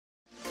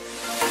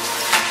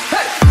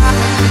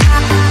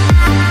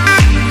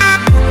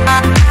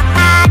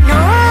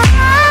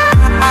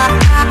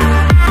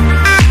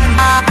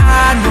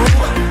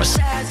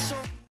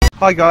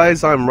Hi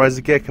guys, I'm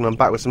RyzorGick and I'm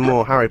back with some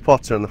more Harry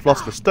Potter and the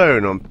Philosopher's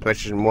Stone on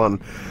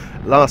Ps1.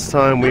 Last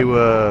time we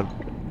were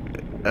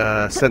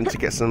sent to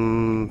get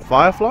some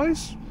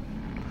fireflies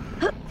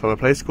from a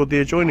place called the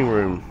Adjoining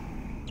Room.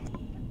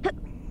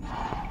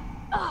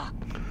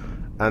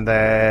 And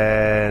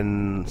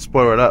then,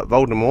 spoiler alert,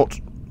 Voldemort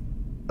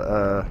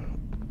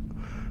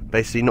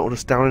basically knocked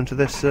us down into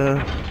this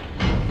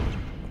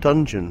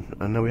dungeon,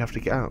 and now we have to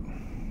get out.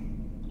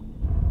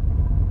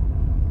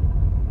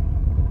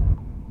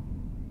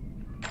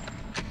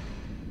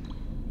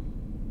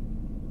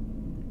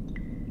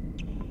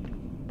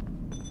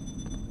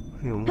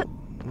 Hang on,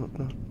 what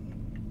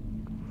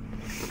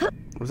the...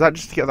 Was that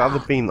just to get that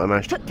other beam that I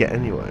managed to get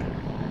anyway?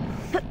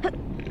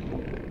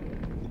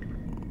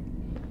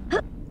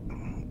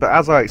 But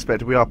as I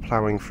expected, we are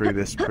ploughing through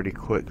this pretty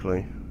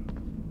quickly.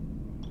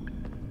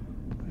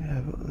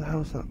 Yeah, what the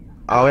hell is that?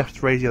 Oh, I have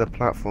to raise the other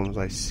platforms,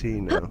 I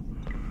see now.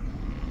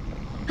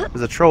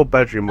 There's a troll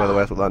bedroom, by the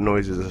way, that's what that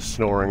noise is, a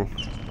snoring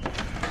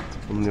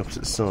on the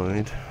opposite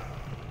side.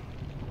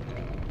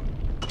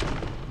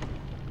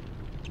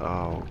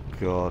 Oh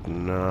god,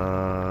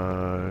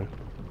 no.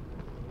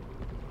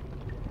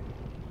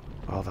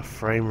 Oh, the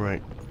frame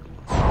rate.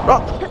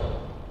 Oh!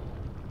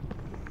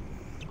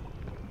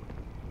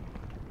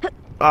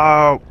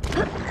 Oh!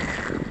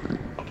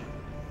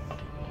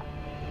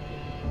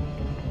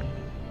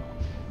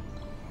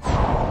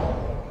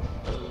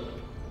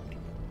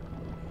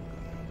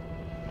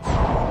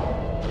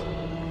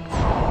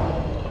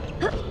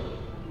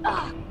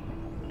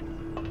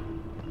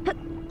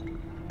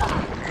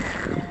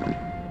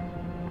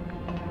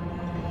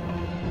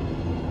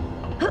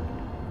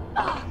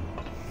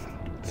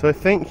 So I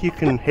think you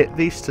can hit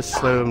these to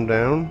slow them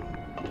down,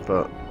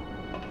 but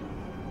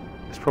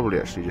it's probably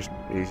actually just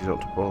easy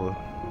not to bother.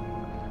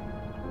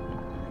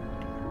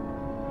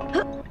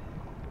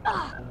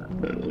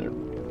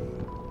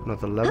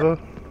 Another lever.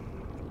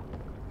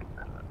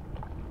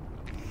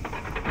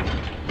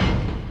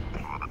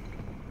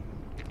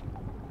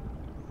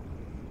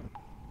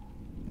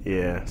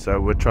 Yeah, so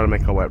we're trying to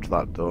make our way up to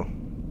that door.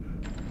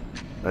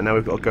 And now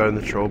we've got to go in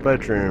the troll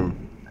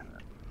bedroom.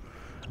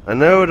 I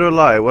know to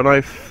lie, when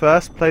I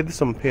first played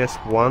this on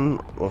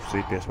PS1,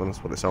 obviously PS1 is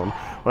what it's on,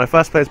 when I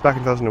first played this back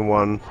in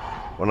 2001,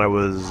 when I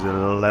was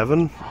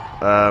 11,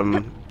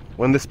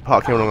 when this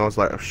part came along I was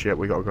like, oh shit,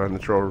 we gotta go in the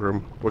troll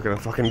room, we're gonna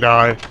fucking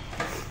die.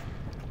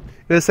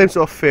 It's the same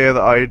sort of fear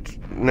that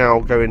I'd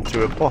now go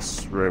into a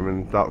boss room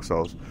in Dark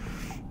Souls.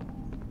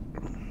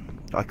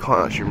 I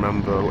can't actually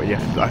remember what you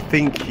have to do. I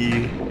think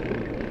you...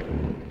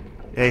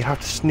 Yeah, you have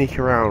to sneak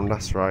around,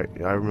 that's right,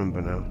 yeah, I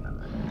remember now.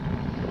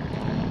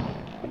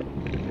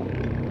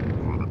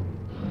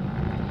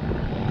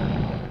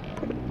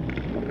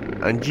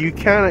 And you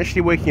can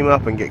actually wake him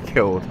up and get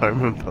killed, I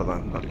remember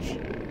that much.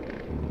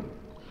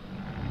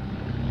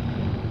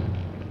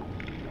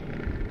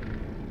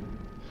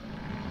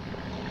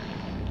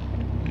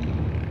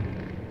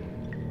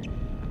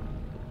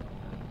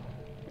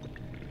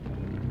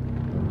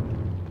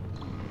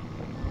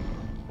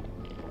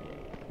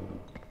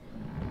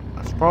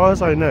 As far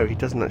as I know, he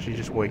doesn't actually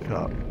just wake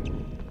up.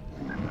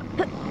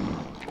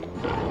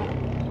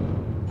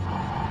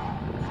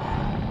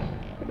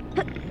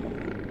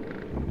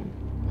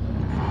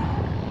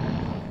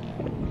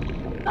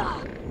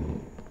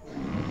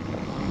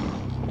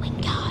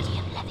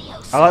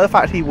 I like the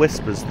fact he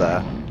whispers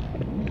there.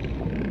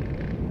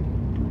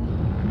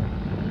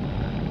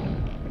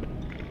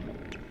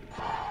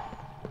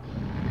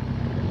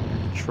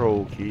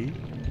 Control key.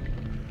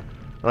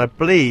 And I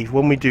believe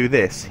when we do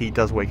this, he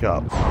does wake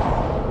up.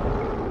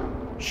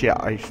 Shit,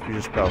 I used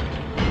a spell.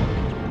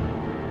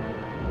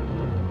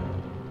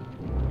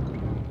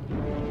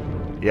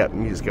 Yep,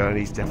 music's going,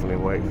 he's definitely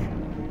awake.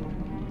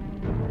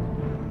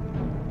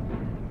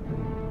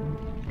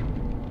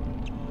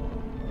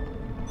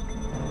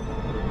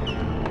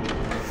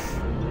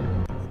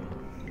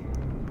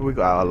 But we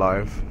got out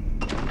alive.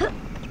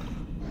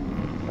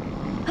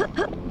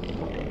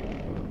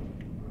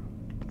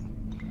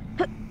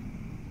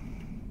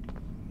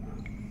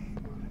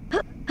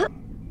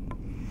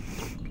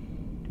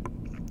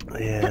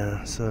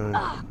 Yeah, so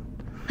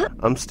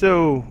I'm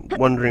still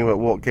wondering about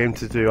what game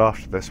to do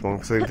after this one,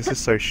 because this is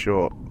so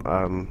short.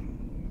 I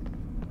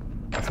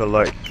feel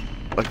like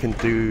I can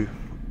do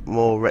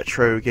more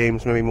retro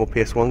games, maybe more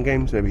PS1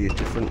 games, maybe a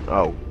different...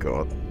 Oh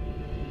god.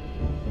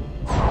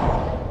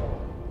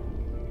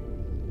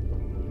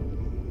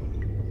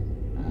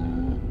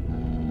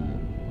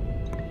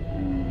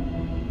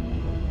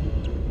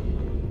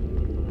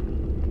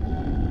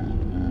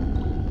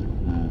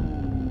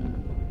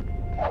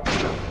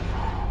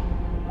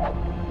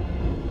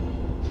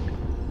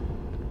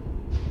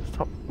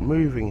 Stop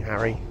moving,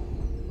 Harry.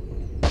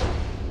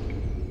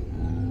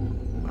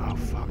 Oh,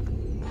 fuck.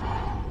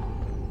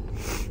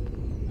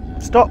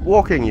 Stop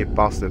walking, you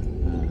bastard.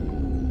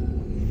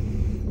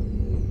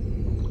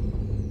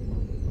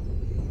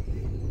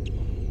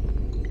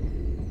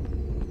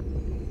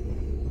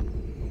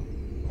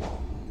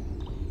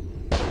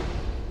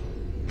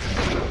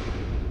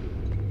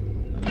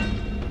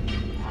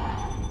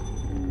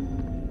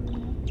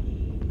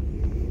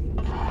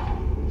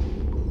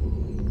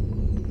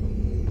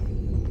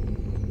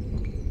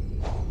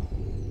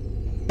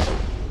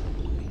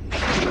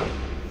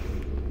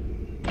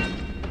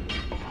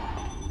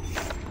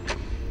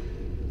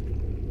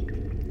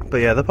 But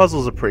yeah, the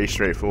puzzles are pretty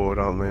straightforward,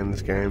 aren't they, in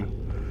this game?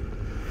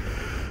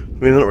 I mean,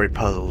 they're not really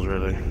puzzles,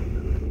 really.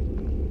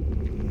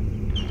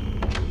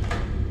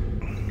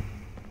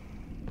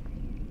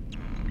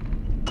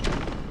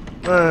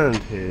 And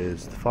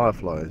here's the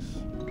fireflies.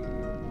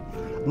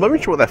 I'm not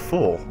really sure what they're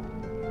for.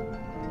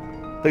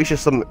 I think it's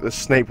just something that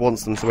Snape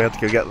wants them, so we have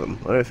to go get them.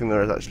 I don't think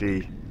there is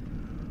actually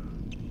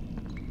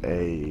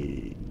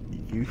a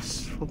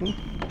use for them.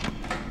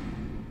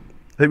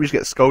 I think we just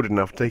get scolded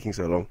enough for taking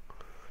so long.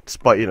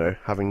 Despite, you know,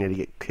 having nearly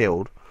get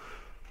killed.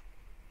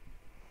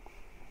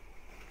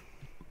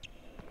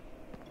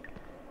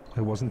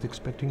 I wasn't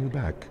expecting you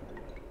back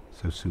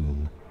so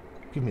soon.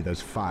 Give me those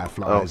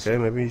fireflies. Okay,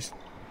 maybe he's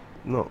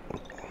not.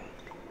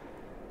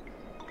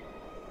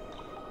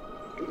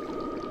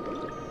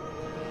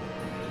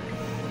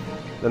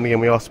 Then again,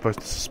 we are supposed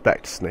to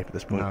suspect Snape at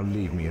this point. Now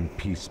leave me in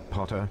peace,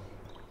 Potter.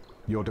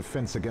 Your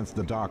defense against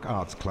the dark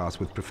arts class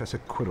with Professor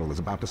Quirrell is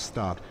about to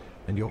start,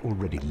 and you're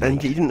already late.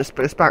 And you didn't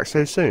expect us back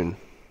so soon?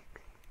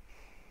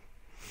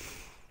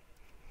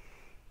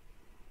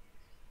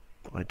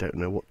 I don't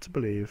know what to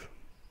believe.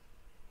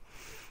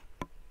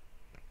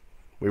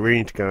 We really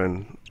need to go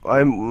and...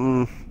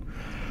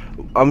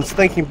 I'm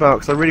thinking about,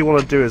 because I really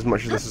want to do as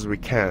much of this as we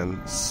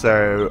can,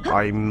 so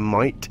I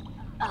might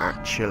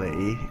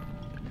actually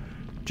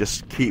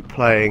just keep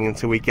playing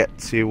until we get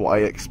to what I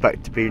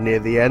expect to be near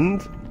the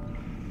end,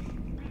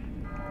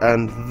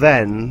 and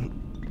then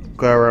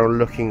go around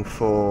looking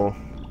for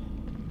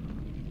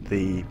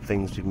the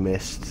things we've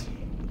missed,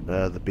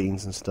 the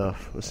beans and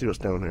stuff. Let's see what's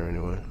down here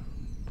anyway.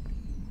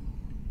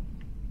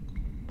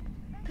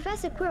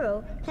 Professor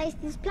Quirrell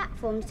placed these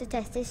platforms to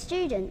test his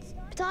students,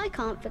 but I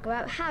can't figure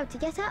out how to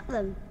get at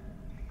them.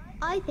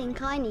 I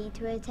think I need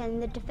to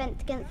attend the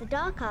Defense Against the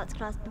Dark Arts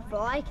class before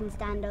I can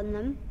stand on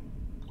them.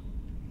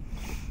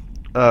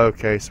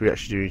 Okay, so we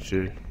actually do need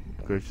to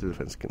go to the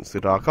Defense Against the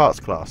Dark Arts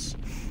class.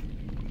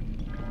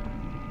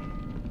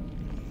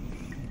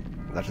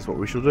 That is what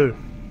we shall do.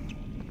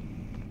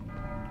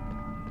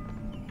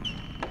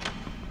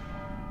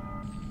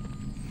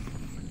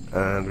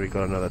 And we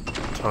got another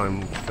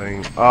time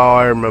thing. Oh,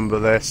 I remember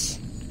this.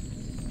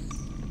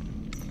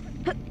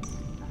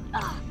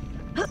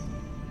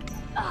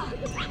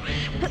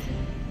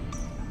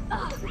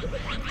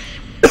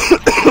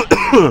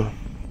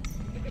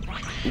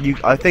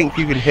 I think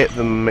you can hit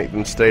them and make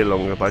them stay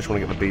longer, but I just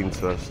want to get the beans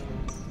first.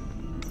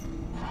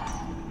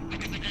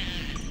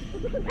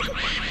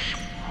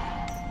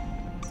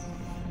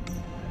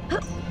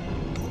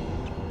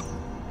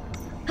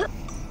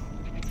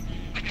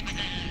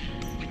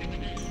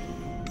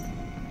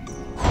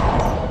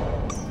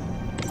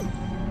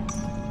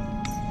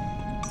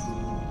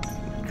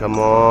 Come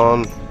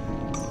on.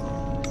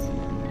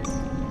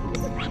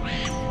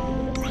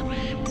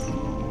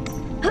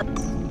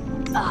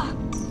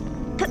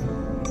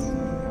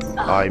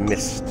 I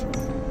missed.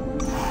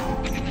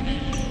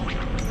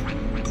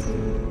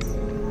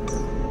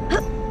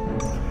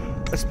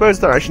 I suppose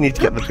I don't actually need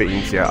to get the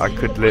beans yet. I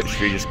could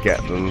literally just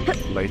get them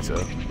later.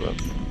 But...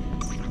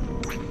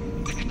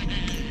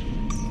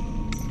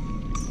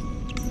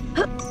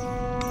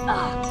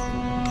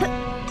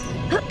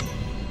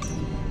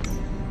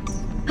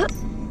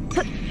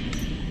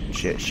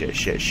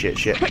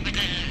 Shit.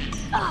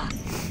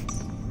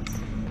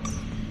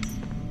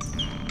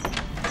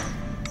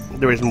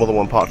 There is more than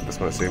one part to this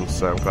one, it seems,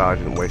 so I'm glad I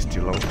didn't waste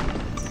too long.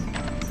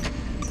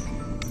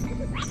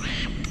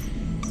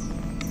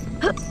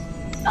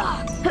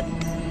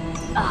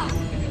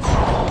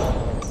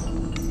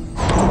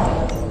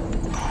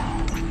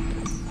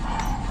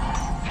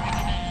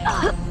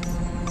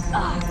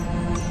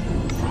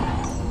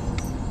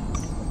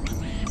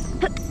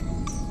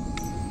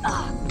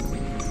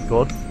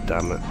 God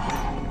damn it.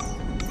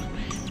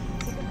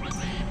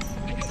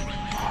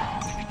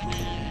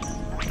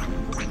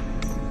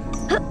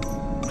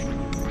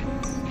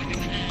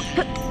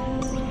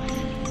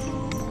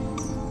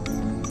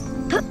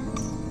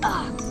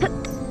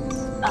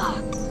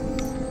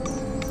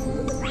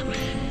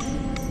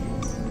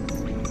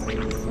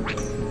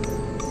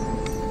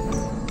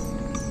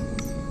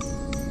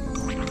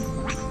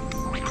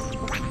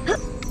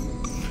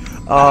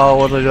 Oh,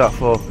 what did I do that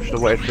for? Should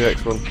have waited for the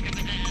next one.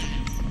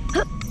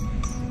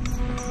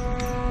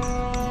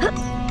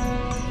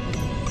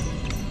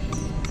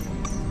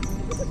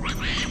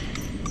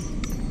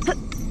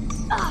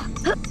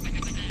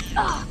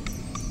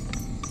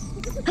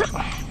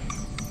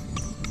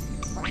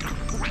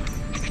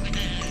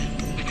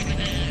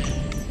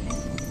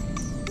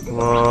 Come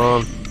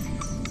on.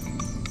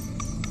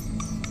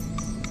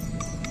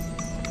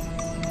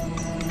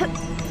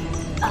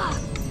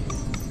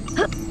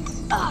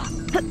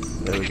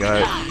 There we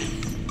go.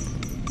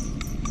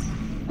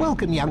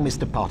 Welcome, young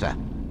Mr. Potter,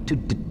 to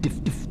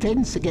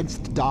Defense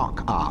Against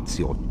Dark Arts.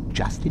 You're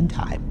just in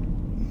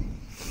time.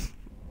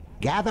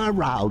 Gather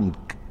around,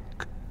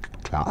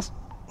 class.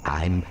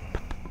 I'm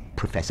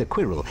Professor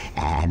Quirrell,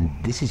 and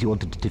this is your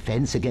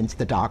Defense Against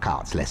the Dark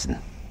Arts lesson.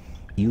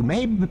 You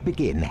may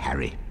begin,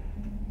 Harry.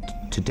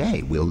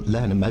 Today we'll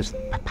learn a most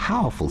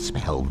powerful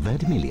spell,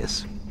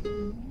 Verdimillious.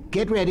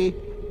 Get ready.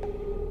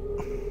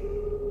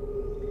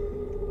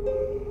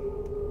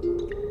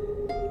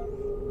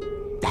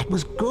 That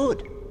was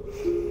good.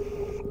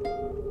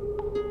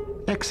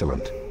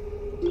 Excellent.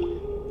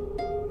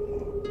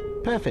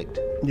 Perfect.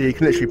 Yeah, you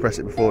can literally press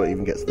it before it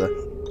even gets there.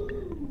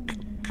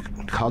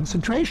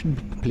 Concentration,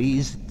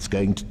 please. It's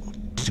going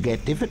to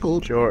get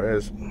difficult. Sure it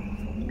is.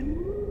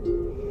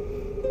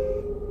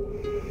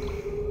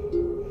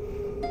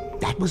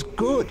 That was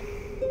good.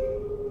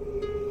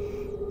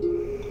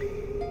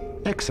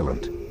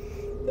 Excellent.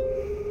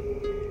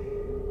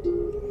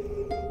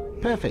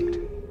 Perfect.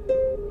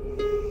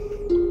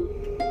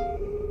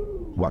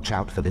 Watch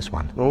out for this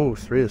one. Oh,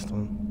 3 this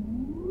time.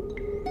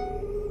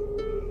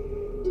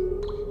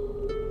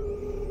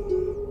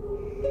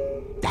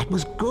 That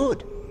was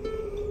good.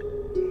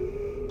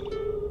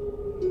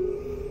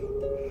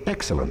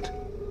 Excellent.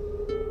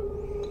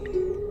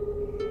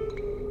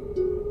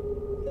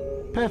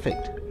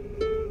 Perfect.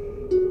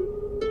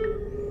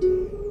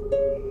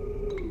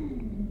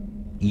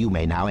 You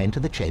may now enter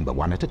the chamber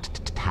one at a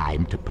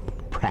time to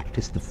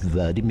practice the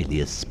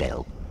Verdimillious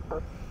spell.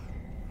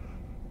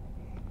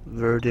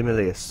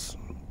 Verdimillious.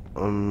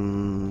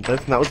 Don't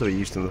think that was ever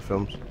used in the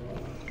films.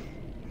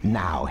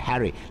 Now,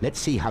 Harry, let's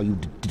see how you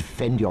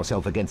defend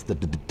yourself against the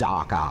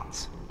dark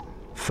arts.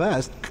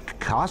 First,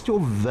 cast your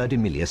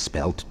Verdimillious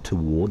spell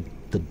toward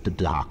the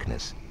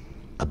darkness.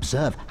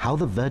 Observe how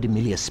the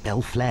Verdimillious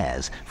spell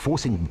flares,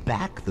 forcing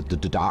back the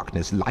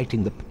darkness,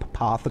 lighting the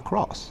path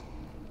across.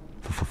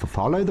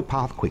 Follow the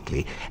path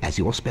quickly, as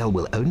your spell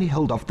will only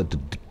hold off the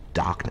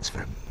darkness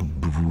for a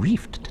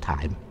brief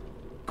time.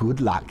 Good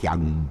luck,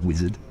 young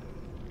wizard.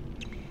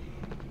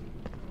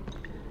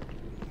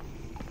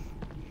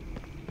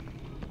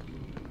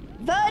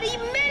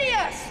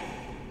 Verdimillious!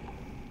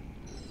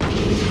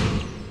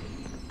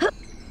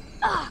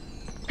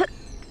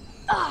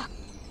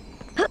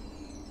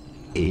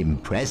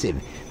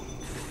 Impressive.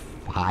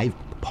 5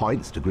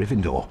 points to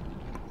Gryffindor.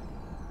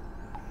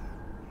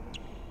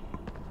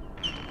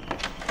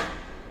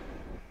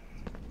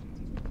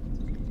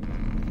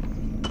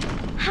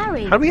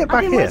 Harry, How do we get back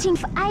I've been here? waiting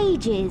for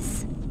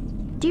ages.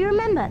 Do you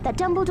remember that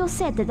Dumbledore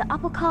said that the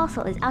upper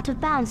castle is out of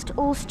bounds to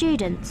all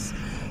students?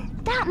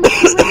 That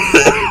must be where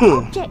the secret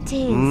object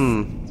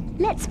is.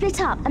 Let's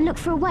split up and look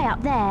for a way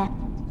up there.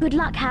 Good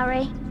luck,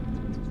 Harry.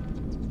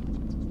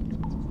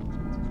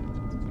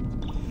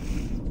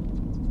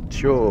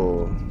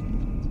 Sure.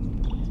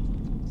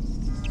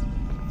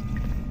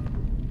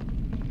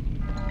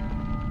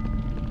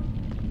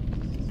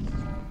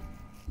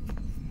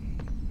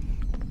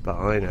 But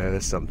I know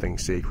there's something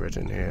secret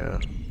in here.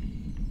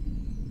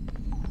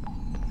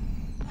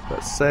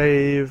 Let's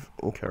save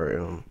and carry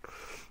on.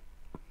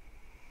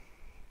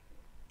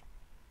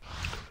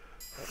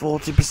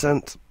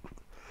 40%.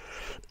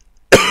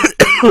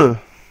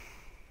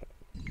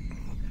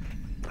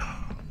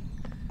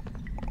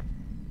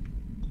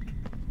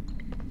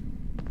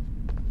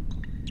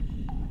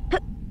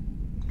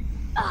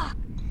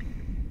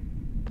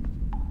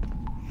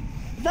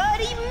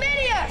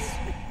 Verdimillious!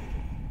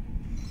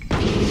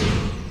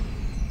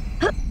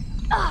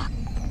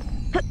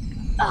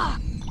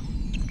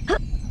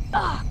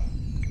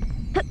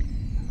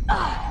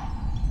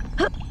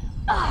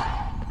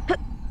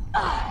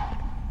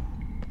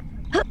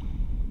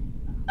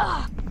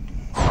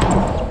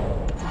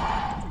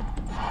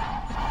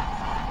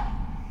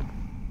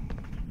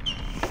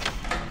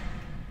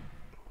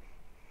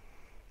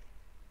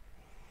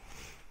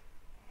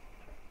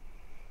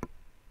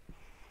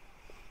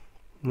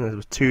 There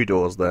was 2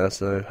 doors there,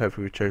 so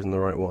hopefully we've chosen the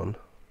right one.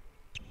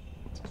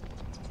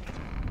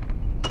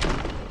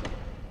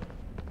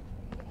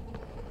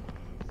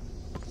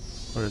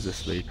 Where does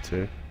this lead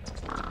to?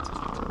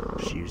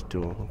 Fused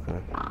door,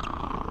 okay.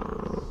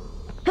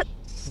 What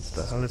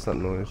the hell is that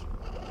noise?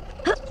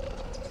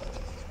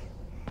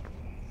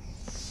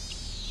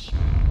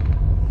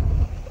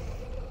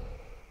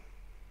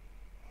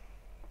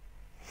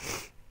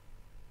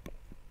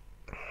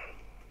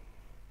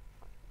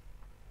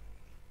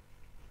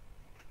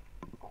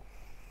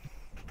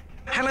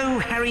 Hello,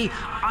 Harry.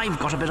 I've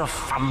got a bit of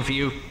fun for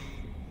you.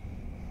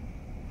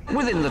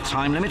 Within the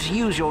time limit,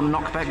 use your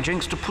knockback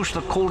jinx to push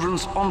the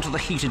cauldrons onto the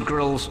heated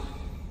grills.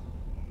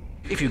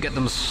 If you get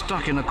them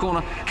stuck in a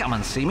corner, come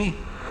and see me.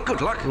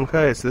 Good luck.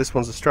 Okay, so this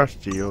one's a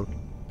strategy or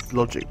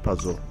logic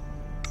puzzle.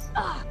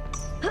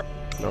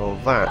 Oh,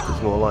 that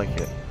is more like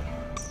it.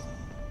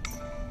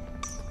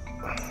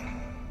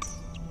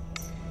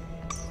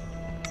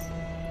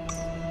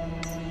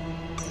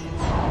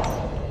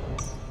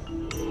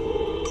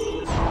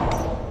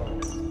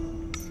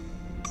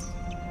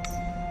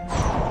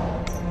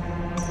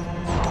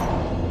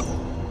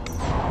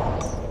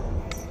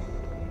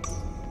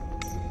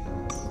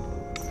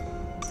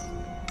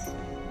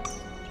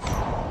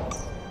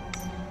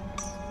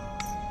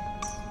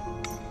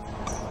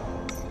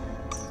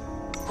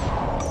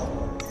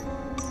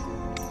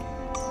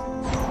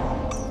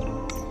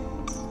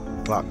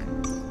 Fuck.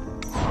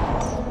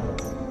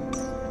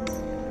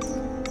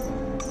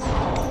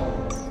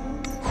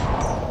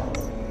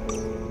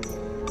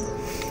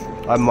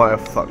 I might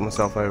have fucked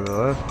myself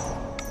over there.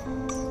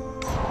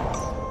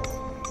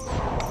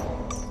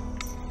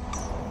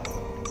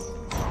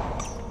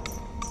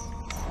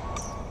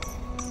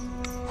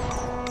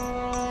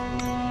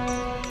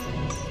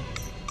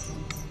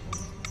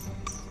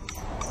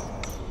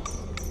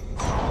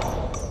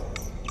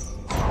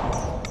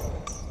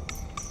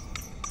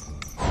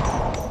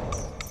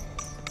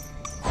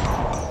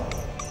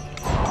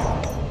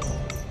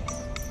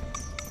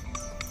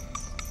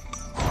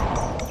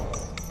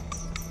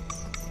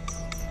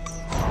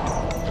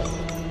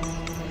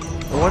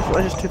 Why did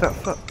I just do that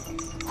fuck?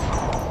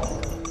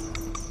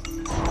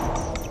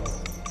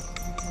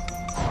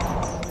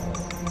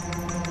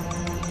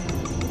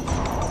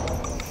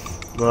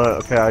 Right,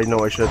 okay, I know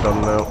what I should have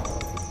done now.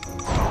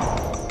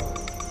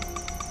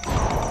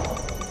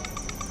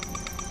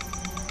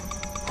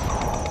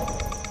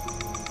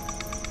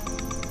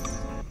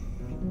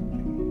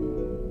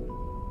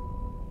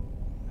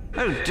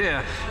 Oh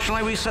dear. Shall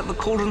I reset the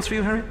cauldrons for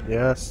you, Harry?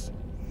 Yes.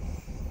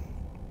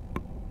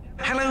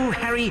 Hello,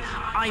 Harry.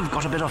 I've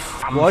got a bit of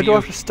fun Why for do I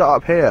you. have to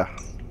start up here?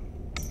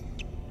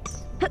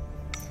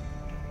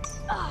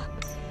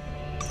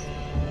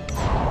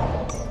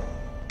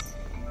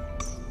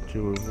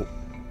 Do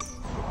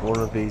one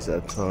of these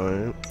at a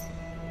time.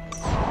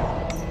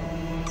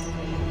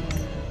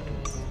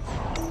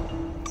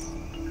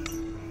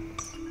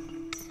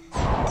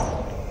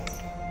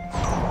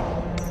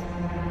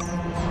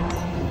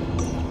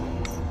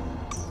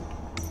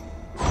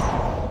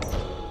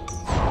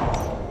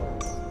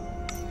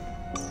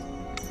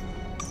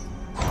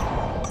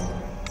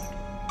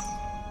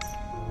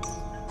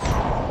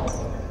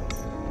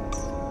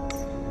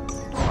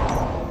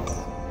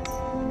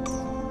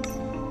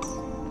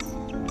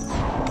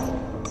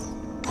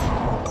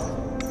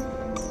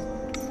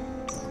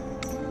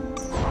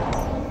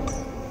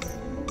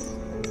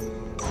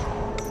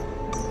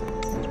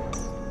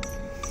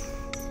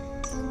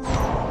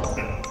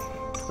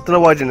 I don't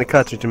know why I didn't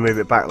occur to me to move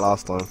it back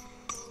last time.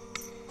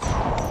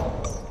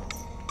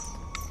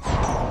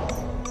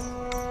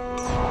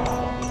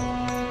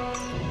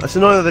 It's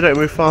annoying that they don't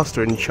move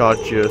faster and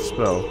charge your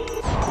spell.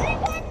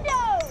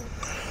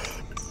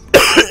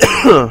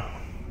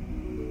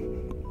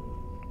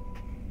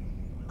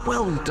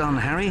 Well done,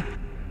 Harry.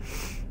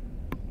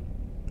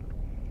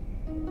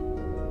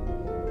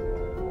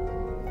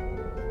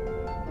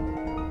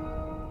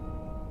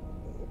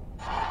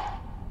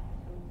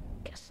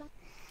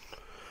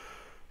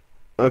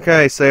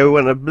 Okay, so we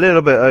went a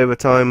little bit over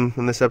time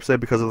in this episode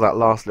because of that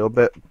last little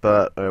bit,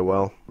 but oh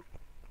well.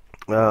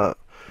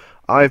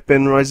 I've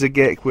been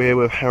RyzorGick. We're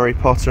with Harry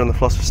Potter and the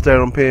Philosopher's Stone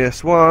on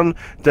PS1.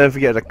 Don't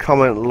forget to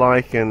comment,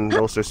 like, and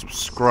also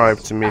subscribe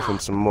to me for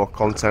some more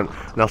content.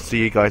 And I'll see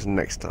you guys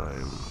next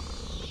time.